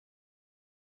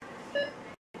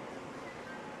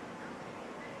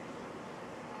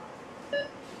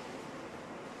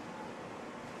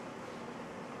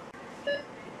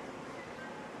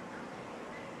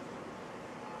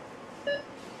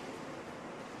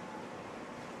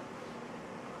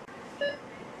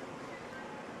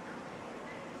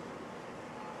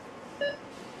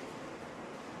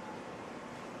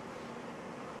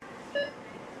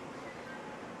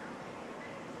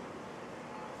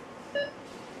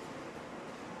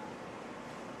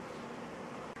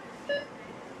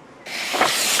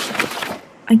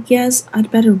I guess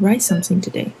I'd better write something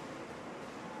today.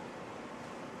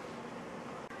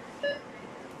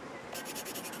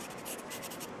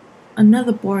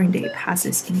 Another boring day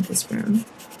passes in this room.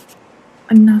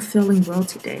 I'm not feeling well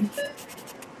today.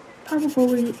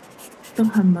 Probably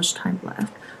don't have much time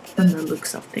left from the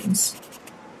looks of things.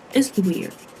 It's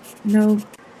weird. No,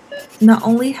 not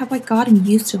only have I gotten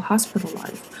used to hospital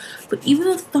life, but even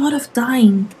the thought of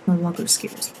dying no longer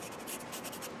scares me.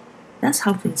 That's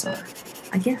how things are,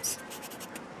 I guess.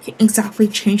 Can't exactly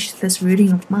change this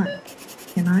routine of mine,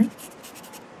 can I?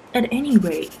 At any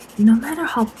rate, no matter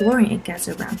how boring it gets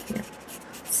around here,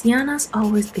 Ciana's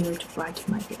always there to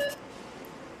brighten my day.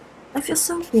 I feel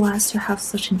so blessed to have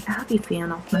such an avid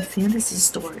fan of my fantasy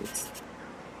stories.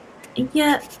 And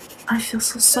yet, I feel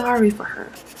so sorry for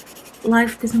her.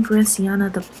 Life doesn't grant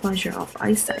Ciana the pleasure of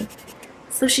eyesight,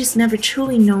 so she's never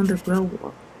truly known the real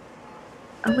world.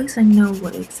 At least I know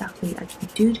what exactly I can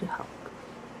do to help.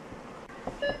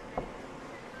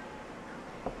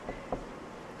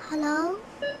 Hello?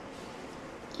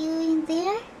 You in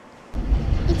there?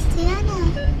 It's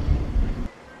Ciana.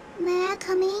 May I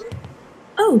come in?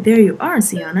 Oh, there you are,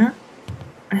 Ciana.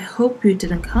 I hope you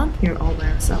didn't come here all by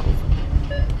yourself.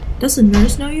 Does the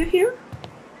nurse know you're here?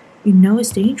 You know it's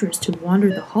dangerous to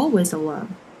wander the hallways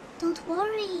alone. Don't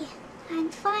worry, I'm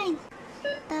fine.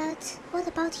 But what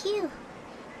about you?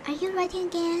 Are you writing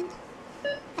again?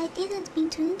 I didn't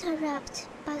mean to interrupt,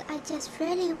 but I just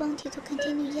really wanted to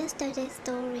continue yesterday's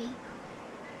story.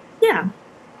 Yeah,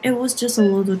 it was just a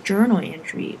little journal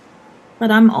entry, but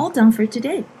I'm all done for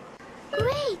today.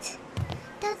 Great!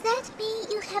 Does that mean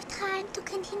you have time to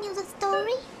continue the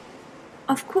story?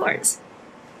 Of course.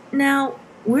 Now,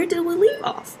 where did we leave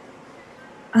off?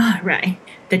 Ah, right,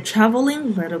 the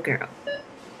traveling little girl.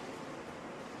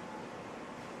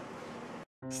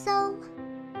 So,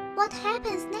 what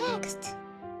happens next?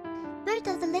 Where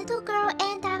does the little girl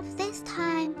end up this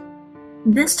time?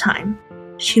 This time,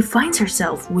 she finds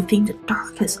herself within the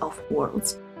darkest of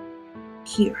worlds.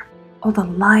 Here, all the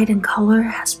light and color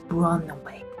has run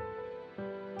away.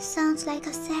 Sounds like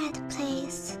a sad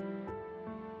place.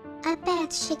 I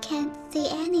bet she can't see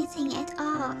anything at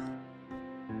all.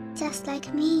 Just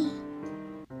like me.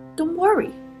 Don't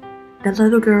worry, the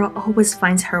little girl always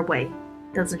finds her way,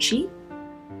 doesn't she?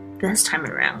 This time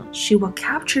around, she will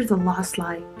capture the lost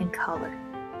light and color.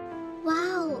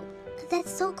 Wow,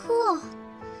 that's so cool.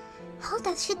 How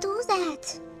does she do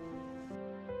that?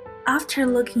 After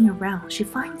looking around, she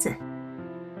finds it.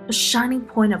 A shining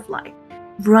point of light,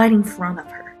 right in front of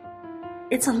her.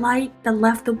 It's a light that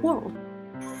left the world.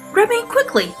 Grabbing it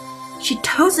quickly, she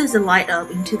tosses the light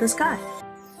up into the sky.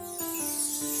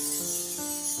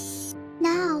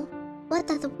 Now, what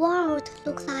does the world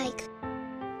look like?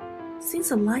 Since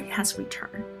the light has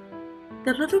returned,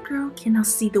 the little girl can now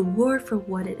see the world for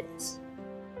what it is.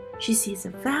 She sees a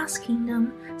vast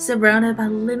kingdom surrounded by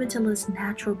limitless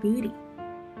natural beauty.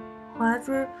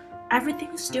 However, everything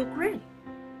is still gray,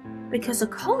 because the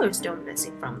color is still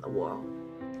missing from the world.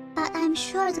 But I'm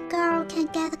sure the girl can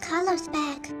get the colors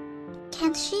back,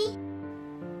 can't she?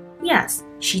 Yes,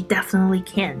 she definitely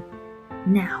can.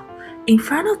 Now, in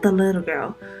front of the little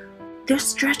girl, there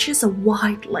stretches a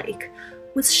wide lake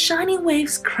with shining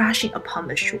waves crashing upon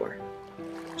the shore.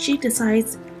 She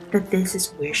decides that this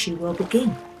is where she will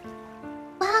begin.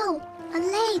 Wow, a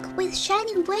lake with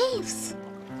shining waves.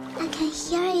 I can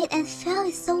hear it and feel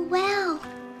it so well.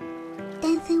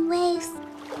 Dancing waves,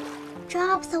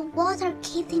 drops of water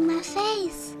kissing my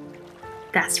face.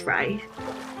 That's right.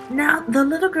 Now the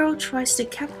little girl tries to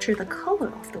capture the color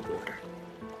of the water.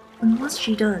 And once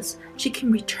she does, she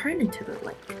can return into the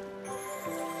lake.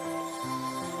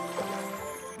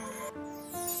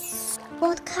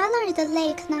 What color is the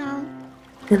lake now?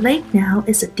 The lake now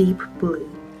is a deep blue.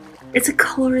 It's a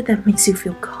color that makes you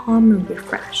feel calm and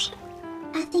refreshed.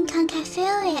 I think I can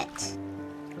feel it.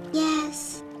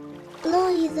 Yes, blue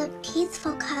is a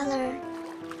peaceful color.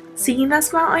 Seeing that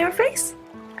smile on your face?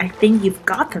 I think you've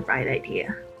got the right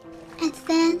idea. And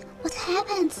then, what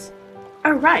happens?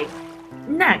 Alright,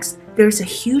 next, there's a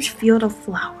huge field of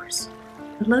flowers.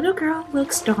 The little girl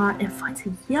looks down and finds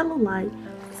a yellow light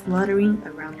fluttering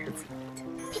around her feet.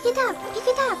 Pick it up! Pick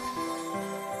it up!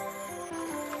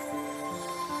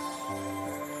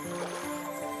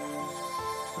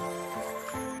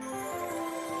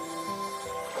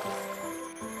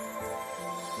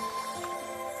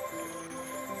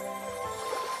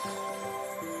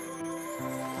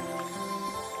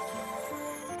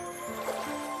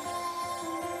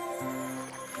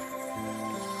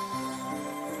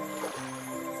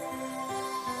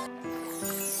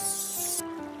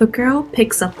 The girl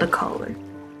picks up the collar,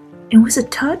 and with a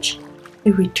touch,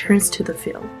 it returns to the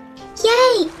field.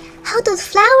 Yay! How do the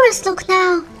flowers look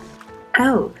now?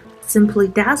 Oh, simply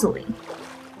dazzling.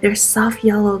 Their soft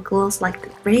yellow glows like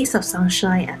the rays of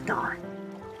sunshine at dawn.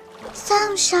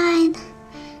 Sunshine.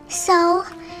 So,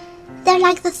 they're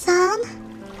like the sun?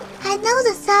 I know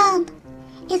the sun.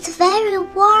 It's very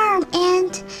warm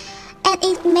and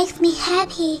it makes me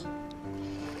happy.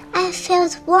 I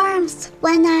felt warmth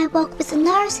when I walk with the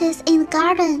nurses in the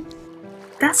garden.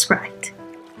 That's right.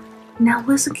 Now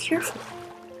listen carefully.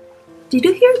 Did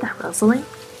you hear that rustling?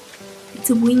 It's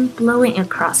a wind blowing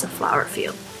across the flower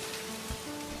field.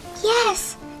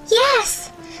 Yes,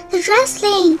 yes, the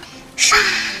rustling. Sha,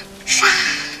 sha.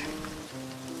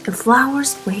 The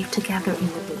flowers wave together in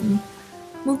the wind,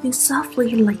 moving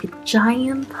softly like a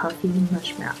giant puffy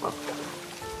marshmallow.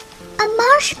 A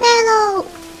marshmallow!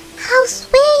 How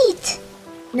sweet!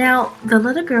 Now, the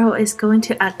little girl is going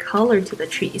to add color to the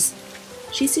trees.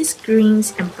 She sees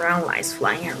greens and brown lights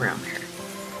flying around her.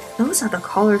 Those are the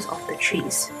colors of the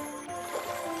trees.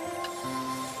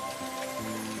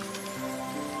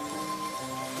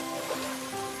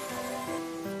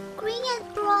 Green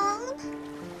and brown?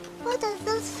 What does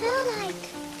those feel like?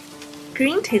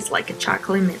 Green tastes like a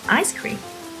chocolate mint ice cream.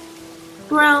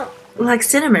 Brown, like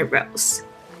cinnamon rolls.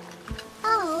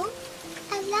 Oh,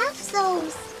 I love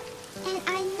those. And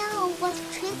I know what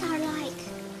trees are like.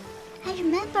 I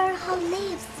remember how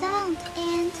leaves sound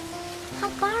and how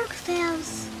bark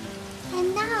feels.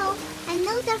 And now I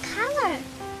know their color.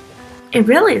 It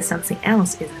really is something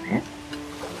else, isn't it?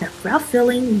 That rough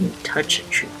feeling when you touch a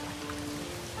tree.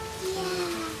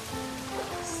 Yeah.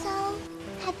 So,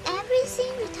 had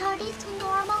everything returned to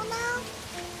normal now?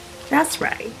 That's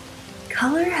right.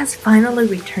 Color has finally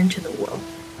returned to the world,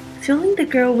 filling the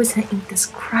girl with an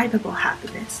indescribable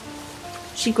happiness.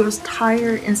 She grows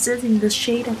tired and sits in the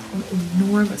shade of an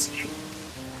enormous tree.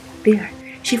 There,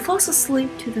 she falls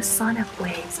asleep to the sound of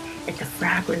waves and the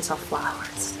fragrance of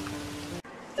flowers.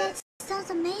 That sounds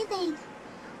amazing.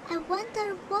 I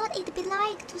wonder what it'd be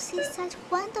like to see such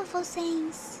wonderful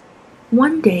things.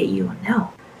 One day you'll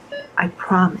know. I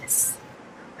promise.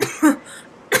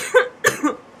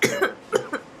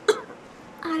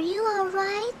 Are you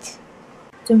alright?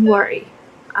 Don't worry,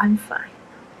 I'm fine.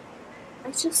 I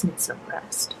just need some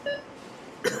rest.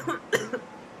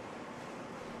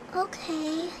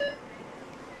 Okay.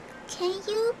 Can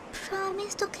you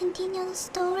promise to continue the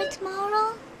story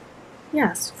tomorrow?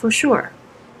 Yes, for sure.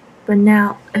 But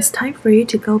now it's time for you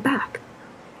to go back.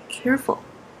 Careful,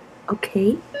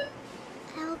 okay?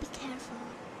 I'll be careful.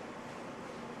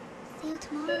 See you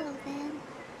tomorrow then.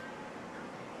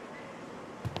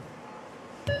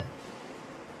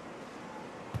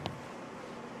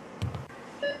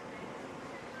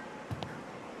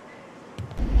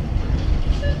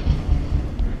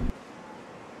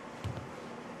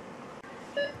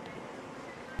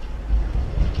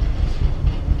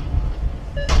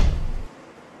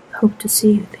 Hope to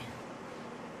see you then.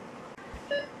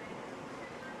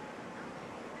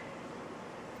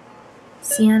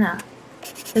 Ciana,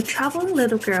 the traveling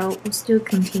little girl will still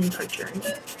continue her journey.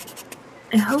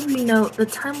 I hope you know the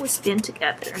time we spend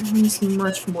together means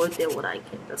much more than what I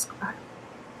can describe.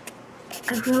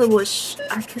 I really wish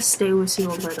I could stay with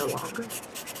you a little longer.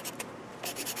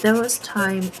 There was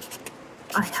time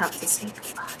I have to say goodbye.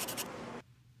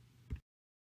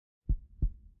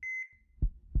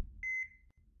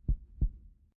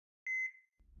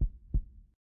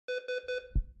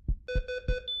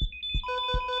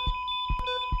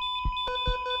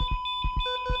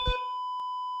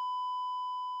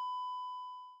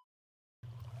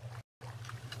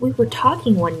 We were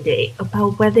talking one day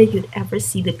about whether you'd ever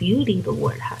see the beauty the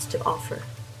world has to offer.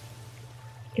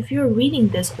 If you're reading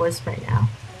these words right now,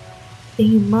 then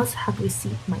you must have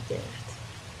received my gift.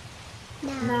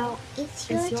 Now it's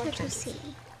your turn to see.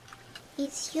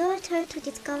 It's your turn to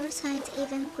discover signs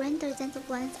even grander than the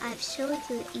ones I've showed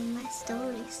you in my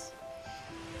stories.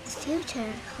 The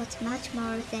future holds much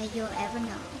more than you'll ever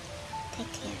know.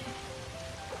 Take care.